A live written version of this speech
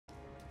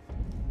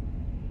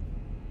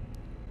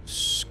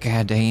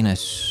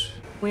Gardanus.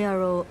 We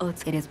are all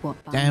Erdtree. It is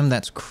what binds. Damn,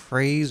 that's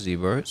crazy,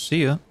 bro.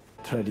 See ya.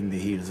 Treading the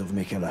heels of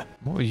Miquella.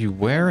 What are you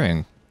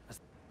wearing?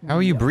 How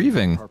are you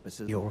breathing?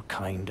 Your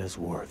kind is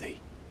worthy.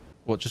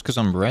 What, just because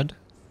I'm red?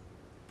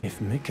 If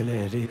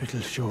Miquella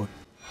it'll show.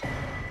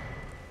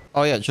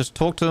 Oh yeah, just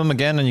talk to them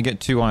again and you get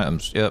 2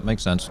 items. Yeah, it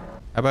makes sense.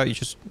 How about you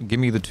just give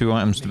me the 2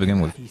 items to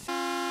begin with?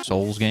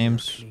 Souls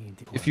games?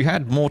 If you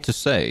had more to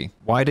say,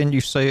 why didn't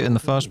you say it in the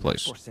first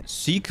place?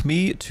 Seek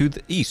me to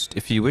the east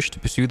if you wish to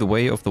pursue the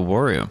way of the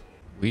warrior.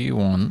 We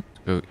want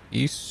to go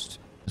east.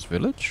 This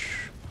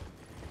village?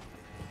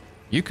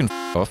 You can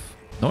f off.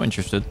 Not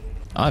interested.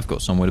 I've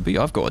got somewhere to be.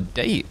 I've got a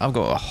date. I've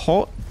got a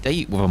hot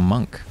date with a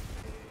monk.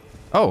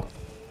 Oh.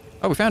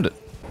 Oh, we found it.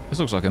 This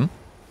looks like him.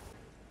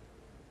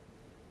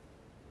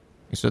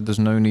 He said there's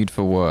no need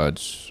for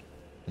words.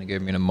 And he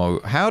gave me an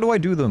emote. How do I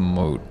do the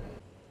emote?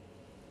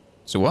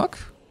 Does it work?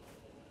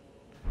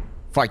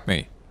 Fight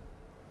me.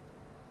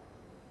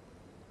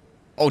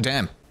 Oh,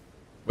 damn.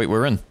 Wait,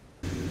 we're in.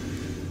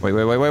 Wait.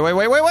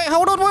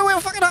 Hold on.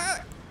 Wait. Fucking.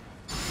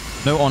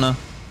 No honor.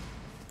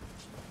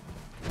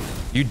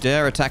 You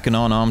dare attack an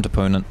unarmed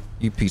opponent.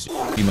 You piece of...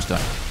 You must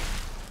die.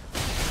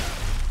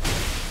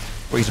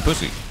 Wait, he's a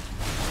pussy.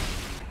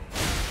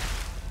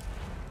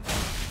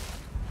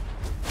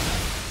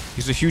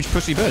 He's a huge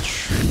pussy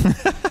bitch.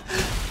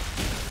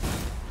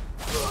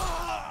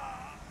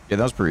 Yeah,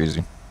 that was pretty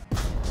easy.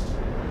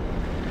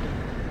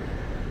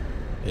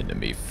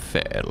 Enemy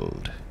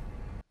failed.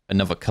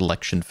 Another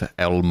collection for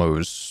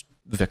Elmo's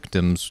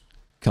victims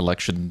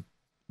collection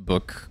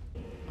book.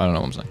 I don't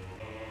know what I'm saying.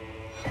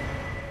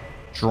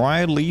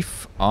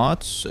 Dryleaf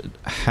arts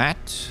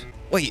hat.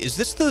 Wait, is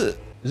this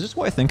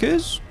what I think it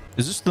is?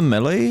 Is this the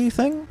melee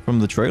thing from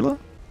the trailer?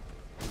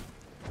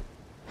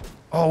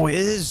 Oh, it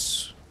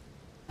is.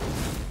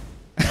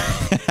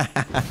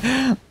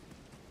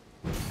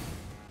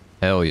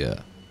 Hell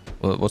yeah.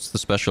 Well, what's the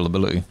special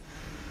ability?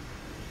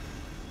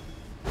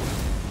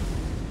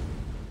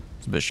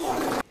 It's a bit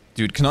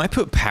Dude, can I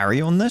put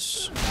parry on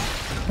this?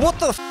 What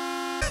the f?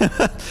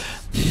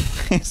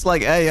 It's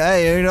like,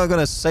 hey, you're not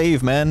gonna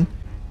save, man.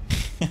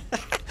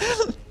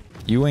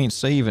 You ain't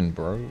saving,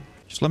 bro.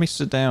 Just let me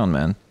sit down,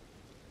 man.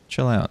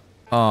 Chill out.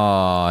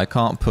 Ah, I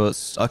can't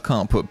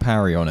put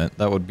parry on it.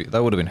 That would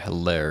have been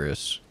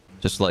hilarious.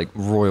 Just like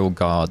royal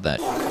guard that.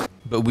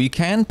 But we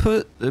can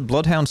put the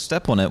Bloodhound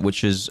Step on it,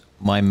 which is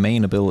my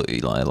main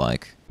ability.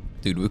 Like,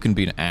 dude, we can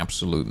be an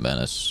absolute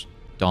menace,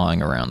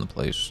 dying around the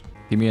place.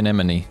 Give me an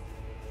enemy.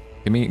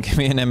 Give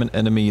me an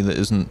enemy that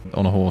isn't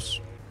on a horse,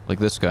 like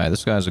this guy.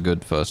 This guy's a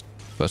good first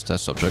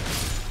test subject.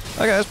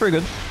 Okay, that's pretty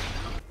good.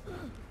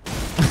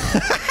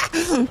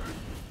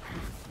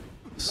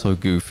 So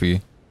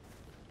goofy.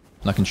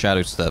 And I can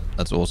shadow step.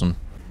 That's awesome.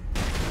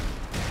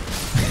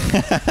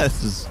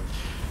 It's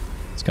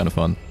kind of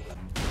fun.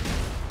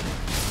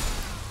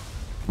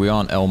 We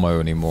aren't Elmo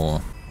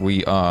anymore.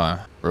 We're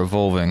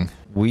evolving.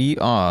 We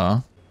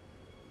are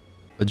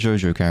a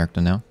JoJo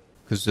character now.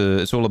 Because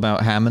it's all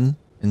about Hammond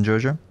in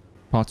JoJo.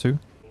 Part 2.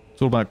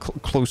 It's all about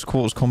close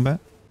quarters combat.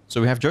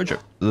 So we have JoJo.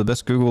 The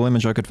best Google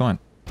image I could find.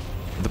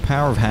 The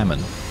power of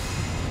Hammond.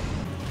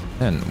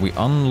 Then we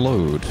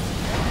unload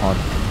our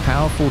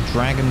powerful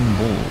dragon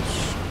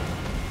balls.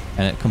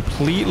 And it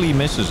completely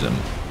misses him.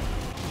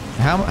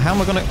 How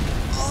am I gonna...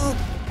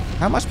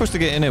 How am I supposed to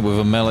get in it with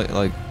a melee,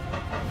 like...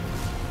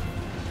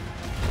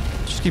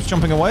 Just keeps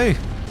jumping away.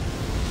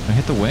 Can I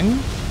hit the wing?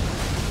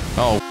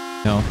 Oh,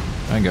 no.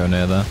 I ain't going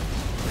near there.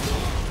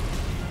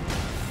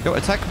 Yo,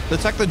 attack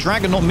the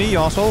dragon, not me,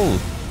 asshole.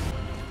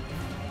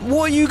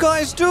 What are you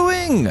guys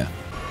doing?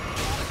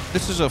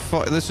 This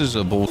is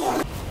a ball.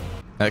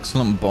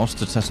 Excellent boss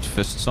to test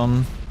fists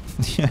on.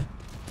 Yeah.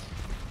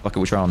 Fuck it,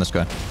 we try on this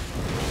guy.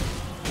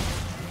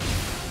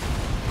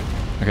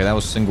 Okay, that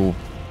was single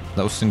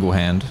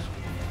hand.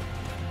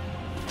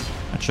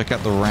 Now check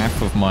out the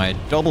wrath of my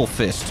double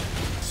fist.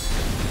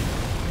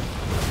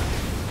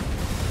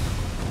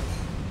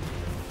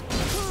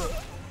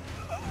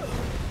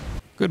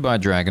 Goodbye,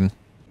 dragon.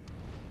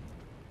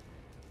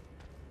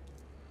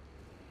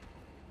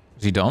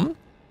 Is he dumb?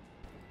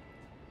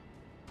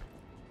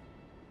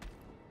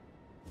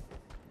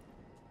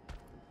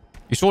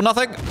 You saw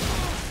nothing?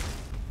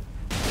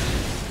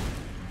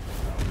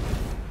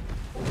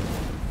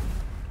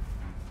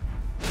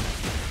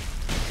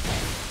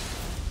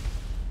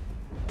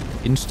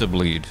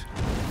 Insta-bleed.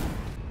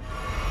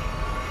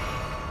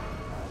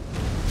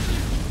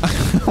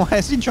 Why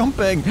is he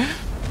jumping?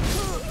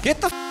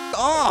 Get the f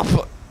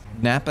up!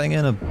 Napping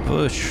in a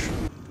bush.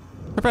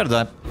 Prepare to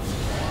die.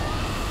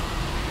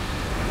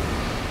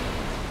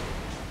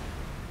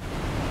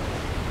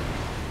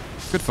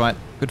 Good fight.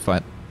 Good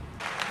fight.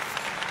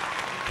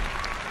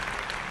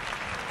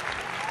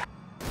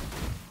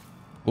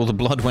 All the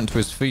blood went to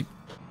his feet.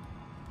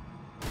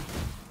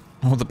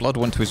 All the blood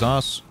went to his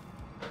ass.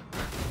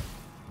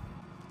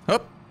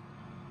 Up.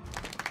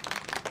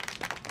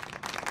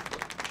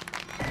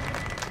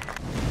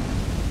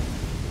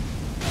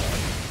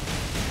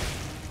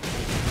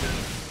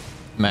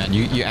 Man,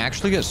 you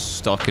actually get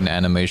stuck in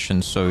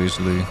animation so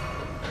easily.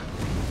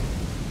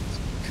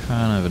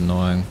 kind of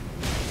annoying.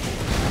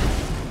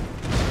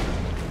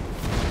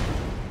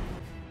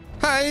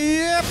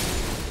 Hi.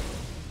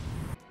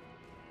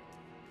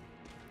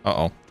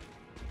 Uh-oh.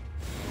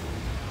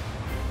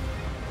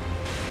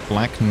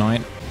 Black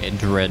Knight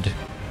Erdtree.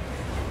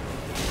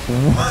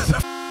 What the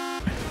f?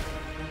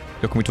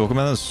 Yo, can we talk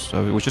about this?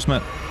 We just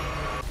met.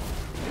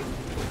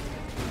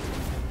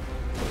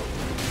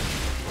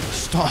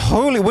 Stop.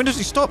 Holy, when does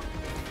he stop?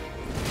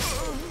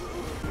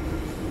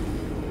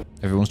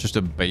 Everyone's just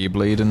a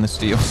Beyblade in this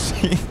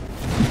DLC.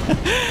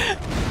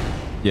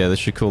 Yeah, they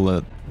should call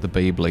it the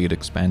Beyblade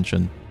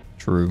expansion.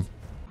 True.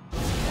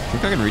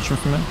 Think I can reach him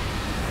from there?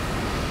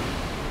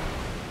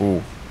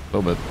 Ooh, a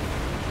little bit.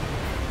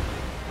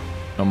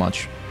 Not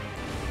much.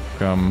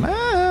 Come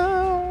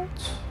out.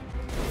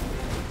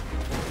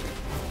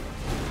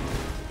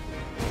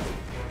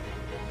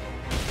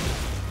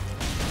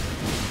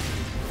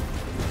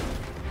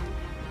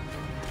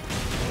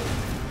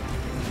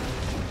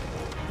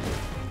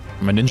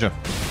 I'm a ninja.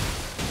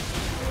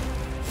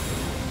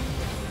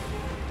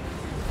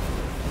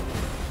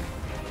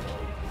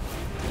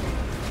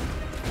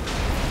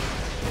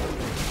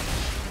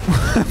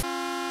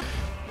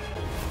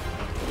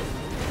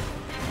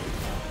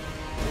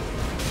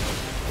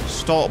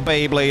 Stop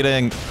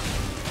Beyblading.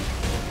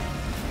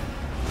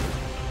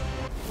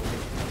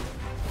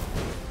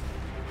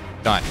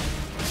 Die.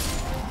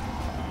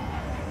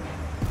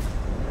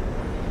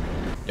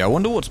 Yeah, I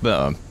wonder what's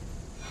better.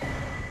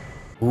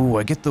 Ooh,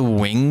 I get the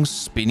wings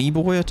spinny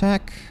boy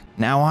attack.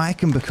 Now I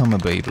can become a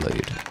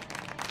Beyblade.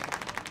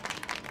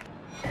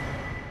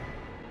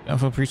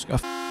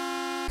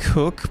 A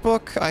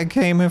cookbook? I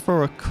came here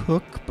for a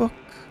cookbook?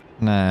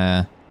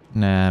 Nah.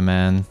 Nah,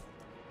 man.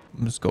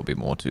 There's gotta be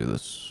more to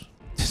this.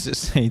 Does it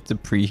say to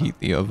preheat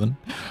the oven?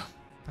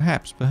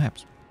 Perhaps,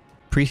 perhaps.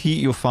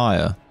 Preheat your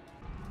fire.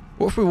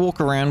 What if we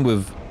walk around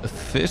with a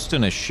fist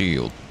and a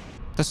shield?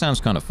 That sounds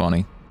kind of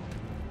funny.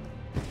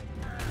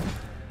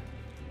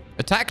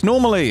 Attack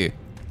normally!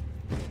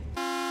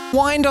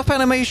 Wind up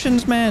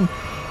animations, man!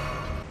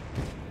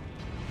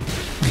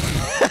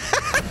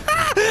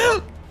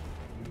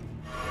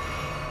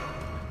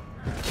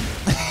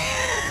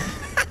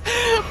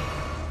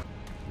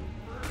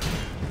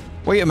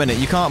 Wait a minute,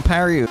 you can't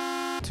parry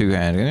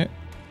two-hand, can it?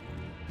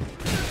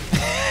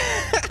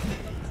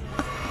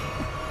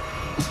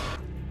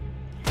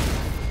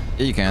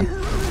 Yeah, you can.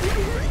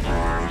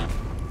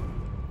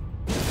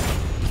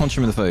 Punch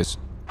him in the face.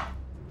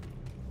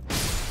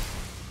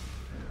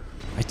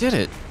 I did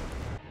it.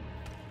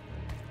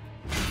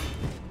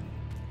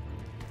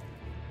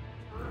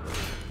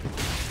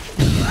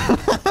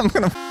 I'm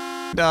gonna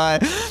die.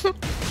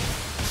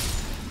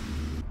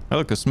 Oh,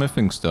 look, a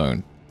smithing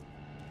stone.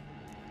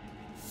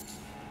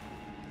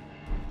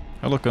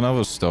 Oh, look,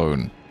 another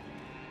stone.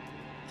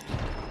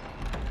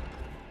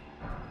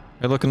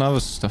 Hey, look, another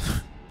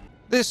stuff.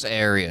 This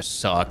area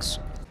sucks.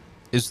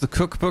 Is the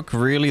cookbook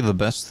really the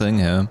best thing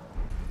here?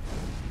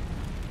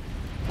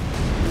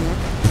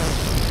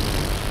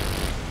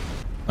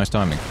 Nice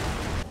timing.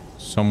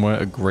 Somewhere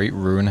a great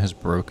ruin has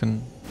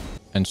broken,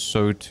 and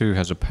so too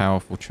has a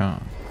powerful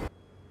charm.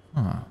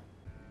 Huh.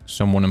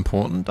 Someone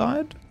important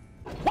died?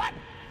 What?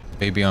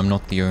 Maybe I'm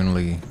not the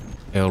only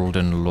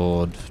Elden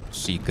Lord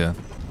Seeker.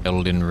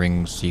 Elden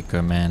Ring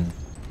Seeker man.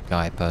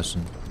 Guy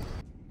person.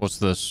 What's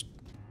this?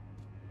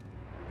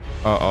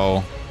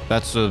 Uh-oh.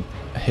 That's a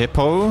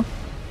hippo?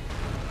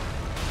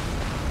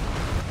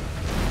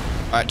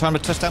 Alright, time to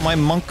test out my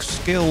monk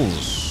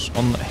skills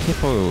on the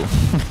hippo.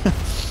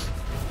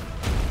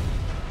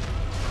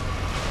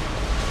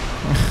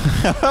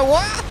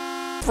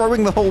 What?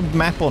 Throwing the whole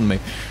map on me.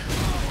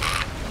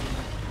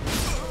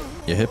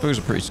 Yeah, hippos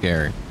are pretty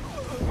scary.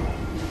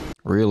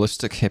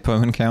 Realistic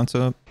hippo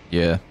encounter?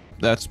 Yeah,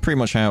 that's pretty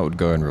much how it would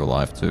go in real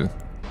life too.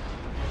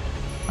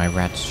 My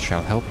rats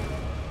shall help.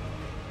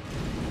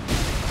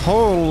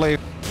 Holy...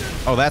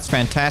 Oh, that's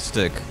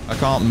fantastic. I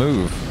can't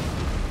move.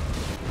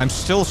 I'm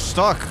still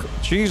stuck.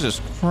 Jesus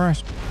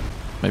Christ.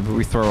 Maybe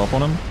we throw up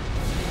on him?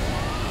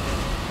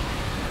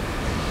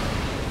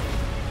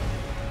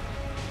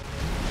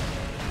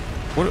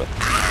 What?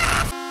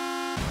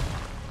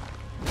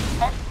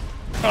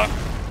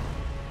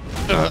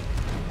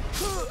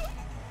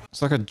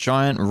 It's like a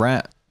giant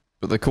rat,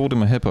 but they called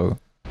him a hippo.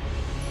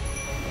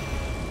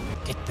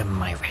 Get them,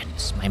 my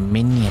rats, my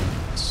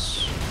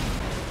minions.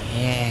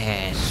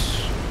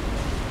 Yes.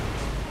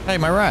 Hey,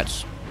 my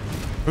rats.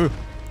 Ooh.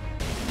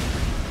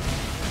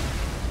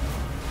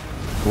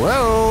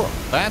 Well,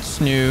 that's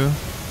new.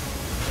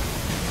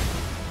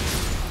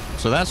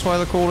 So that's why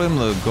they called him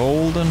the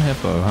golden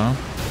hippo, huh?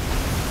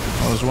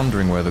 I was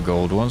wondering where the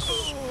gold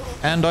was.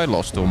 And I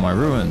lost all my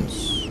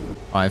ruins.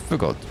 I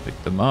forgot to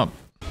pick them up.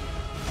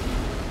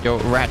 Yo,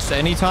 rats,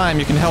 anytime.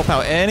 You can help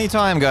out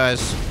anytime,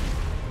 guys.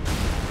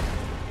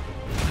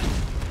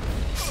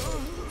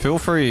 Feel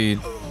free.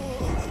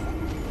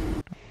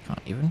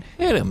 Can't even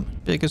hit him.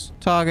 Biggest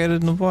target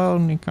in the world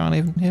and you can't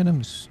even hit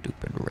him.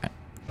 Stupid rat.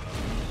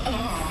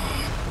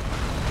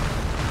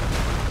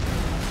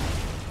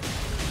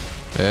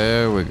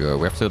 There we go.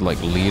 We have to, like,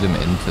 lead him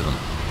into them.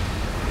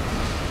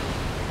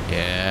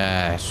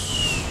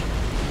 Yes.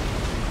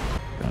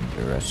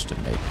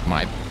 Underestimate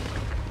my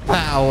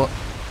power.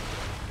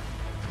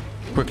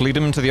 Quick, lead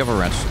him into the other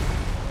rats.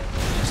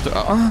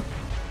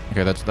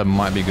 Okay, that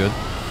might be good.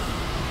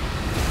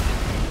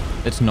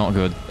 It's not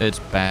good. It's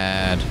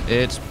bad.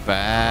 It's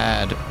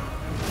bad.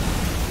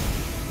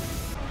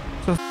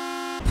 It's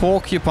a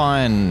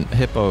porcupine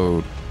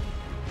hippo.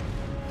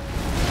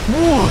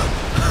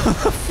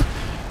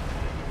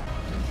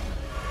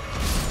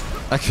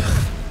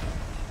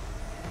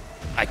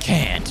 I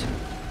can't.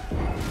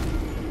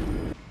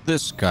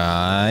 This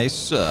guy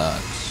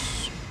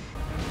sucks.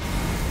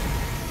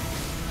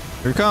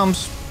 Here he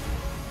comes.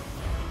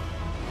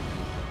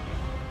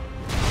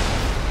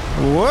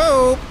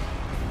 Whoa!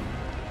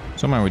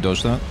 Somehow we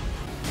dodged that.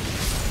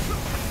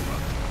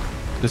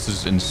 This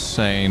is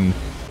insane.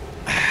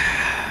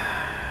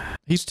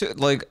 He's too,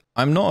 like,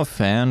 I'm not a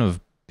fan of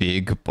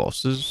big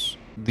bosses.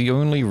 The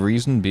only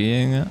reason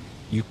being,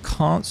 you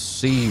can't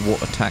see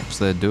what attacks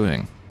they're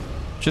doing.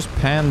 Just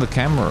pan the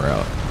camera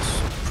out. It's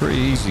a pretty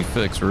easy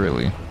fix,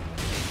 really.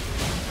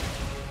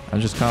 I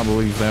just can't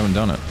believe they haven't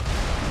done it.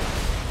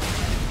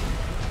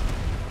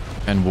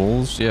 And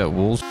walls? Yeah,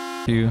 walls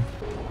you.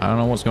 I don't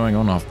know what's going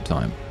on half the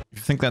time. If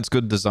you think that's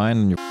good design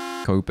and you're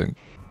coping,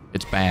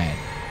 it's bad.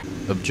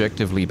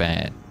 Objectively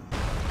bad.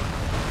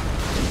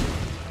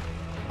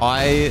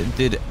 I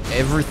did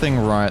everything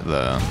right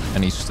there,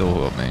 and he still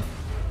hurt me.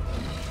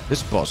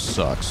 This boss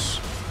sucks.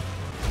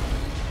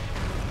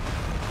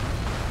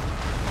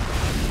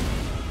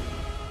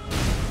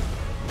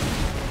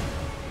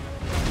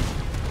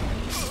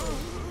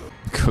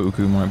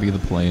 Goku might be the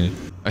plane.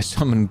 I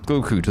summoned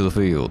Goku to the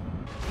field.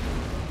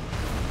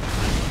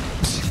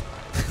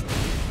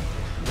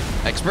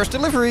 Express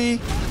delivery!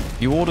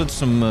 You ordered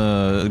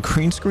some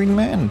green screen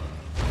man.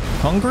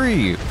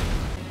 Hungry.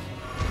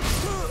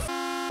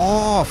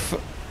 Off.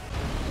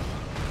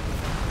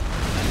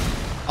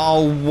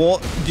 Oh,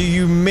 what do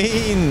you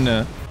mean?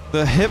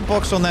 The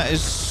hitbox on that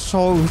is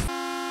so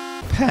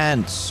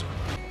pants.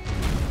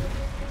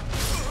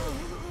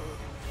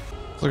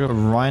 It's like a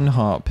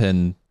Reinhardt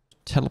pin.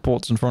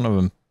 Teleports in front of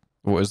him.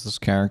 What is this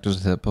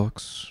character's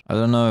hitbox? I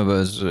don't know,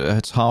 but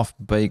it's half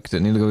baked.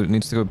 It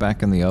needs to go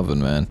back in the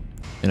oven, man.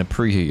 In a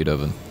preheated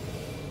oven.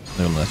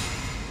 No less.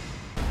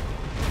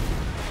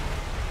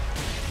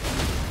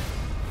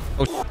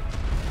 Oh.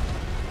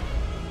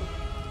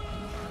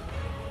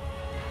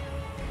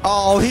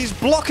 Oh, he's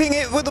blocking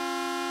it with the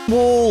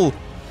wall.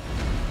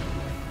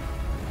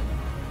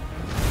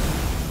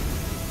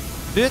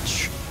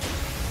 Bitch.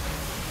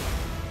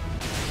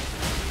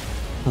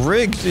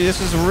 Rigged.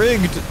 This is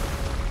rigged.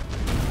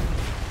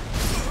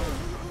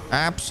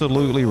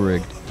 Absolutely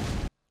rigged.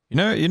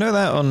 You know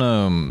that on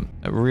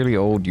a really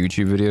old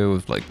YouTube video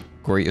of like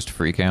greatest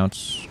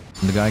freakouts,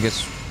 and the guy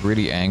gets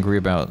really angry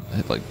about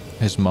like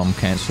his mum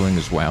canceling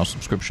his WoW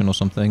subscription or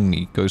something. And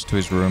he goes to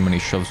his room and he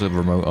shoves the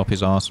remote up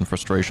his ass in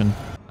frustration.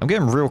 I'm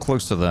getting real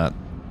close to that.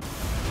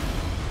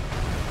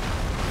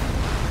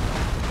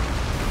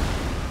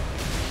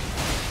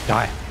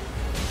 Die.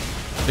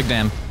 Big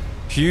damn.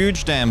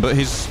 Huge damn, but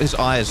his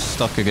eye is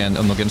stuck again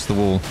against the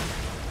wall.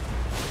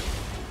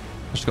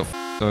 Just got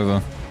f***ed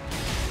over.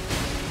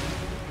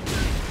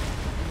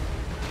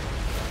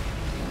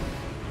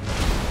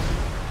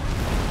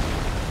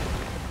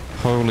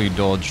 Holy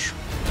dodge.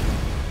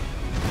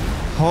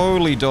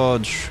 Holy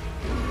dodge.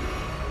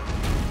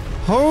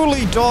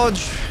 Holy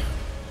dodge.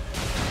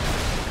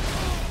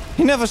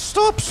 He never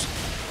stops.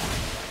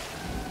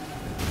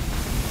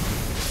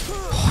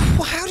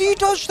 How do you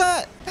dodge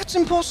that? That's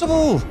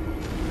impossible.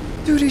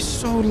 Dude, he's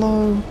so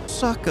low.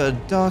 Suck a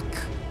duck.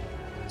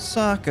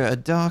 Suck a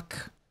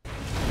duck.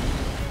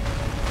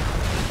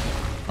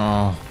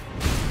 Oh.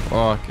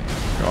 Fucking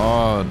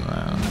God,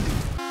 man.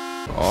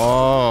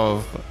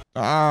 Oh.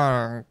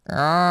 Oh,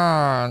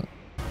 God.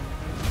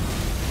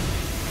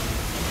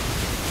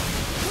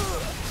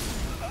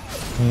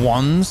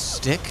 One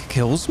stick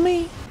kills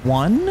me?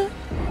 One?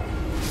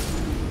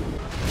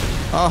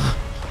 Oh.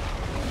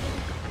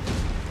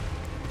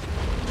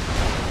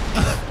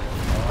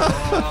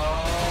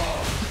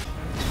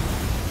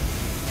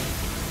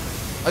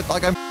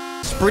 Like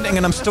I'm sprinting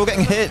and I'm still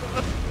getting hit.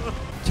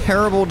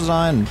 Terrible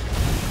design.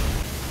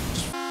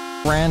 Just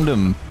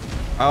random.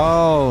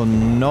 Oh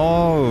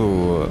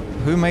no.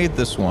 Who made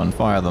this one?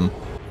 Fire them.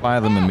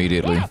 Fire them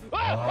immediately.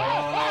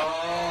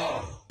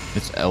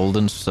 It's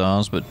Elden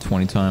stars, but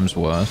 20 times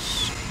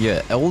worse.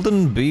 Yeah,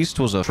 Elden Beast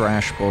was a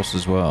trash boss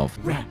as well.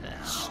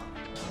 Rats.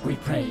 We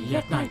pray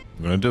at night.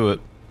 I'm gonna do it.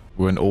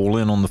 We're going all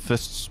in on the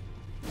fists.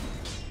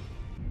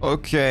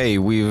 Okay,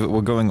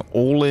 we're going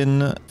all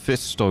in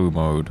fisto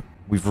mode.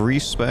 We've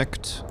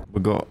respect.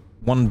 We've got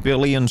 1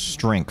 billion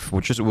strength,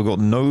 which is we've got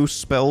no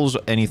spells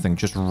or anything,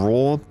 just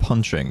raw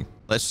punching.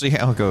 Let's see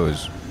how it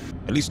goes.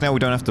 At least now we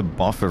don't have to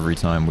buff every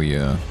time we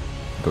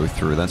go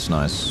through. That's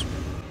nice.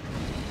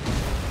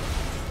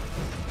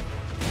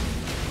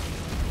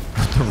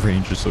 The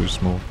range is so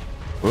small.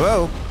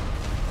 Whoa!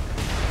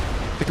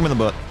 Kick him in the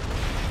butt.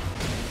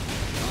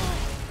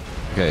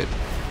 Okay.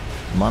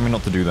 Remind me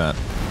not to do that.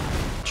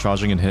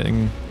 Charging and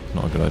hitting.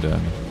 Not a good idea.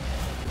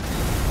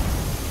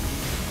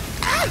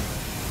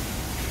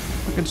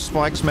 Fucking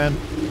spikes, man.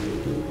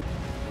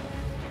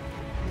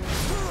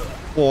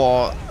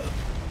 What?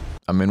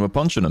 I mean, we're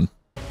punching him.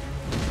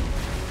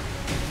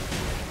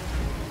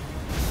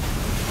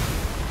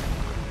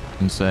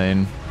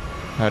 Insane.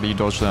 How do you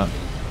dodge that?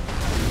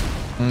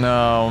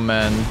 No,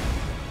 man.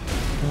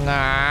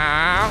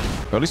 Nah.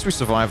 But at least we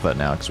survived that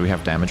now, because we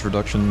have damage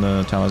reduction,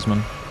 the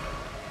talisman.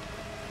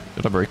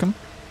 Did I break him?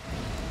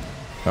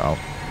 Uh-oh.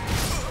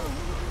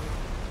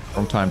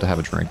 Wrong time to have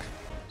a drink.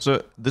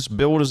 So, this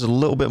build is a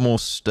little bit more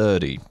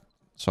sturdy.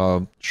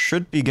 So, I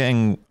should be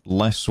getting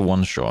less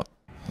one-shot.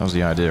 That was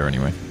the idea,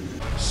 anyway.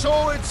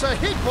 So it's a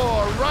hippo,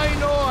 a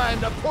rhino,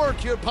 and a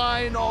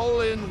porcupine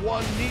all in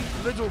one neat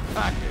little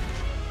package.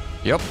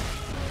 Yep.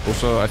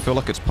 Also, I feel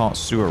like it's part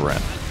sewer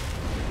rat.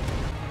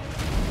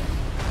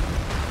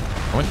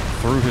 I went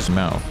through his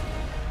mouth.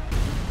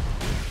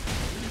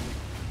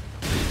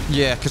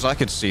 Yeah, because I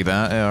could see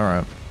that. Yeah,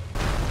 alright.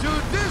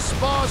 Dude, this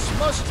boss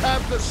must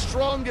have the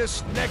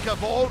strongest neck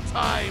of all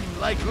time.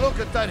 Like, look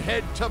at that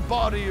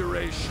head-to-body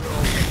ratio.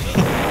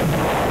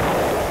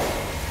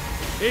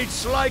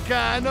 It's like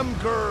an anime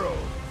girl.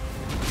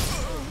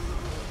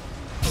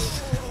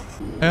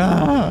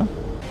 Ah.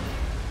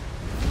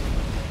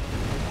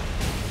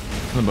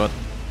 In the butt.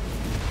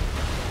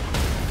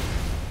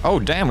 Oh,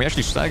 damn, we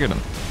actually staggered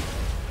him.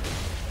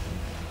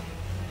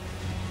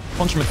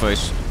 Punch him in the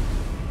face.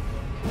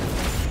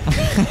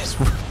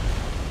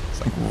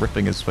 It's like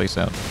ripping his face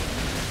out.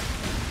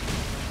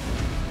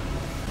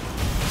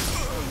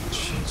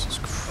 Jesus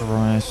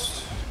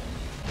Christ.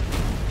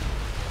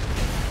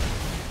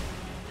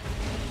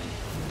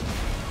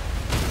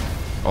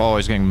 Oh,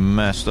 he's getting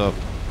messed up.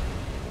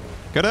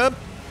 Get up!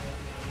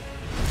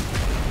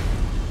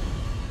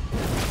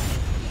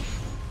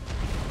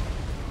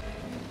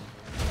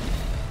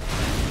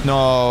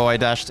 No, I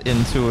dashed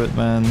into it,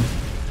 man. He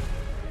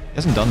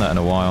hasn't done that in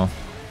a while.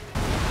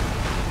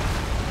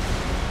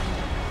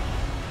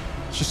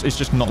 It's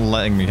just not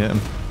letting me hit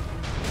him.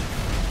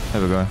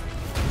 There we go.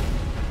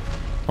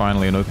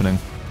 Finally an opening.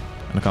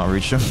 And I can't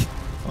reach him.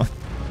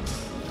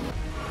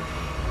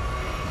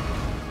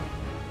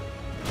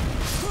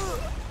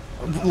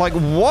 Like,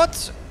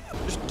 what?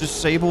 Just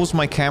disables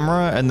my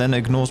camera and then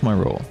ignores my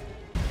roll.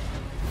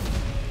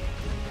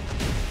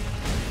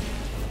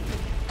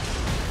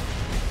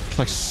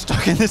 Like,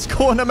 stuck in this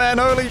corner, man.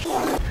 Holy sh**.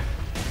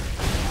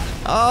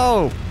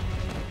 Oh!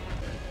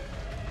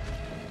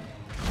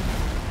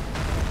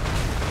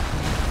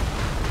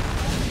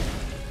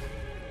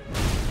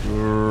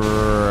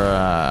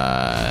 Right.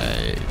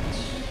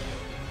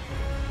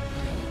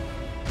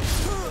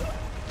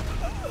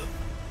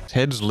 His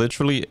head's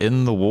literally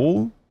in the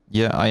wall?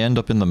 Yeah, I end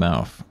up in the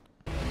mouth.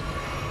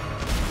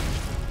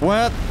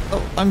 What?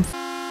 Oh, I'm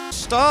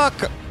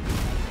stuck!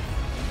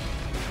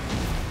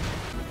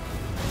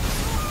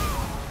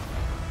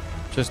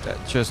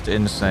 Just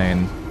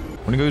insane.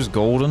 When he goes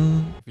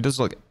golden, if he does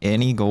like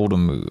any golden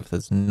move,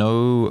 there's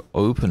no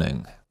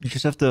opening. You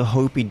just have to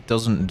hope he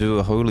doesn't do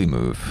a holy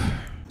move.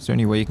 It's the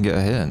only way you can get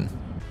a hit in.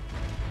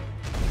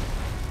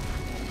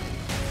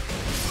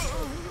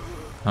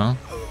 Huh?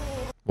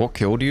 What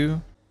killed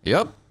you?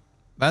 Yep.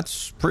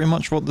 That's pretty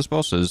much what this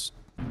boss is.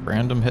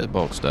 Random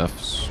hitbox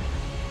deaths.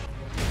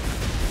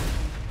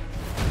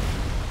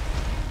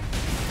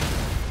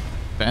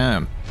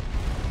 Damn.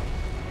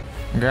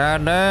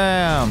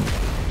 Goddamn.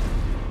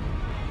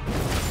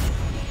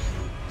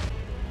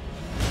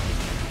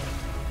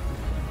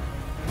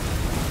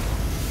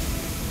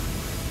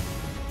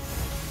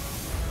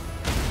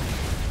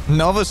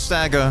 Another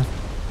stagger.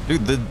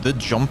 Dude, the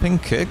jumping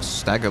kicks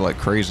stagger like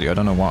crazy. I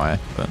don't know why,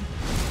 but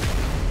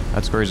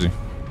that's crazy.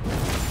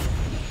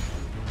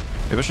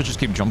 Maybe I should just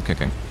keep jump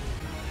kicking.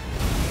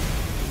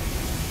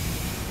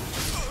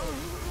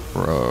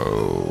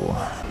 Bro.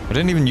 I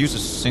didn't even use a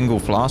single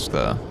flask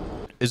there.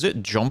 Is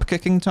it jump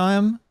kicking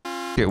time?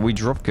 Yeah, we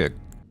drop kick.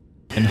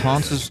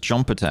 Enhances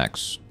jump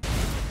attacks.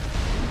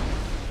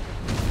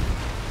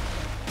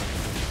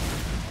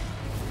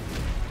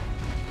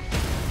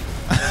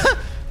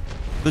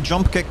 The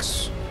jump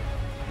kicks.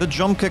 The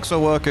jump kicks are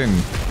working.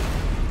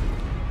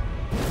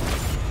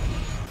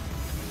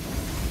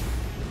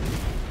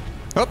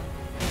 Up.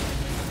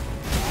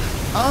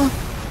 Up.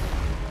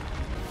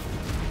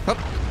 Up.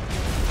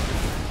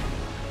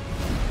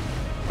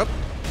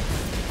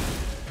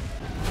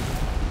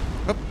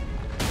 Up.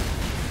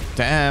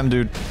 Damn,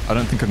 dude. I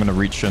don't think I'm gonna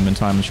reach him in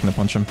time. I'm just gonna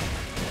punch him.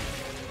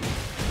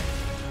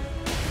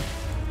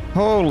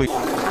 Holy...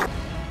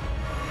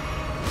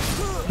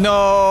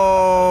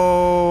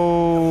 No!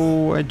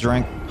 I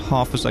drank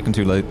half a second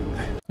too late.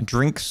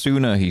 Drink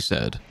sooner, he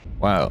said.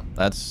 Wow,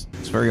 it's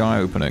very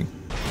eye-opening.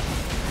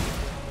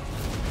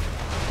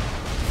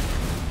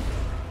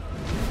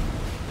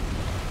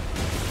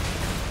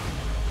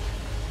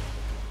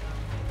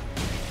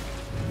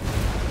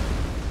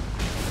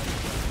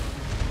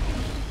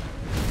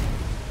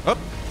 Up!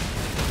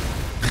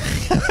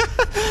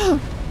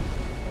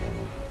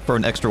 Throw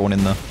an extra one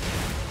in there.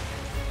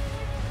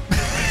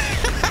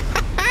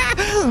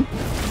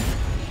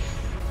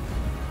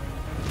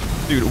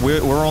 Dude,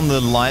 we're on the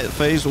light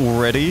phase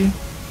already?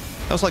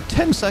 That was like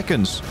 10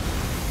 seconds.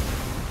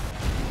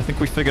 I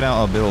think we figured out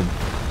our build.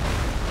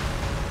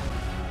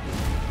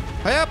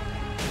 Hey up!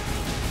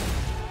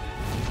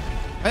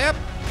 Hey up!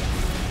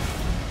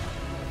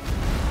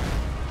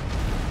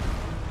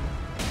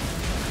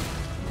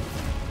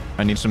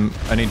 I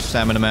need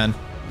stamina, man.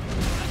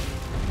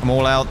 I'm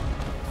all out.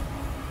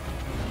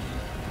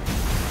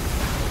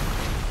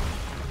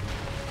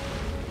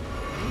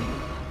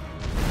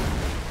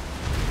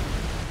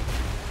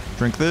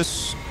 Drink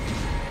this.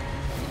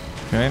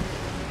 Okay.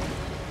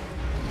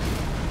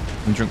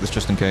 And drink this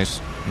just in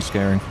case. He's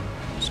scaring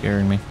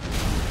me.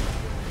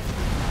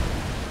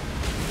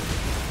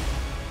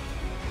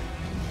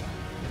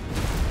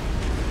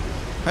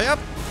 Hey up!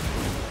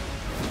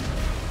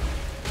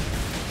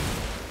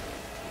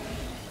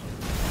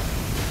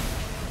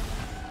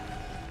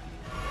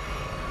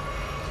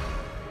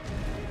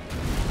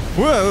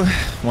 Whoa!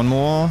 One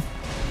more.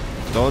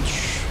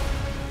 Dodge.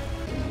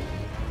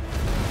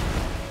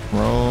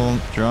 Roll.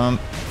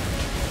 Jump.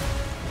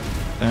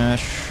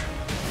 Dash.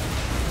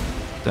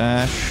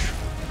 Dash.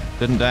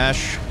 Didn't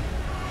dash.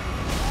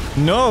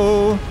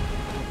 No!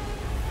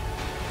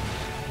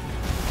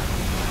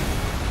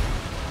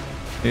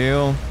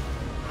 Heal.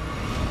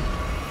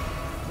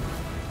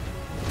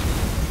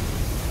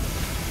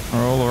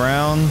 Roll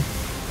around.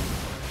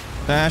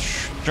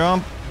 Dash.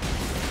 Jump.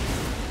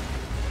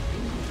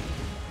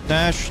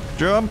 Dash.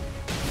 Jump.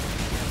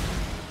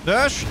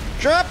 Dash.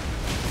 Jump!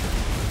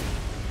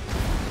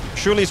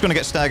 Surely he's gonna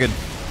get staggered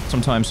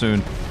sometime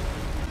soon.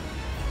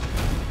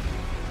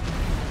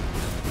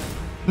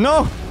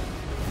 No!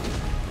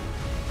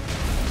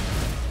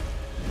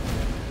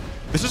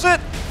 This is it!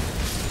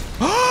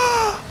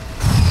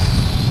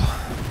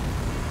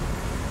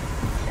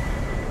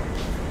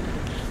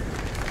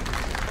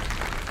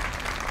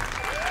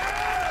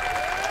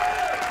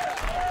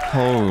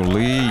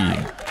 Holy.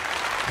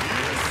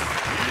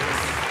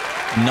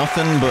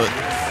 Nothing but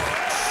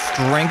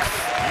strength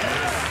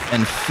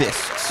and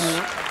fists.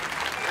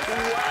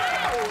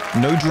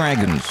 No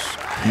dragons.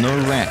 No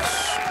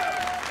rats.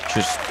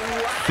 Just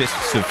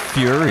fists of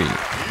fury.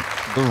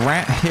 The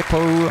rat,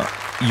 hippo,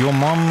 your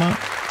mum,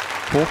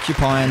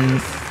 porcupine,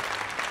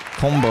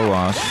 combo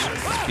ass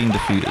has been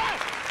defeated.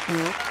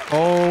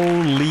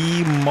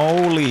 Holy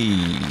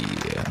moly.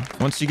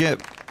 Once you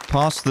get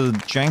past the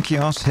janky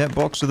ass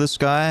hitbox of this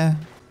guy,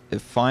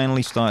 it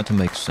finally started to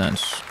make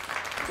sense.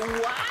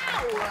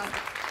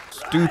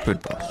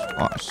 Stupid boss.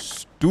 Oh,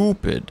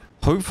 stupid.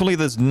 Hopefully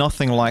there's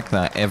nothing like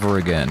that ever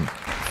again.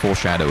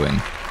 Foreshadowing.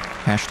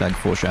 Hashtag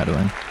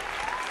foreshadowing.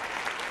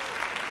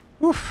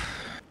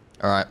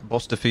 Alright,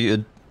 boss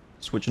defeated.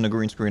 Switching the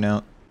green screen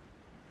out.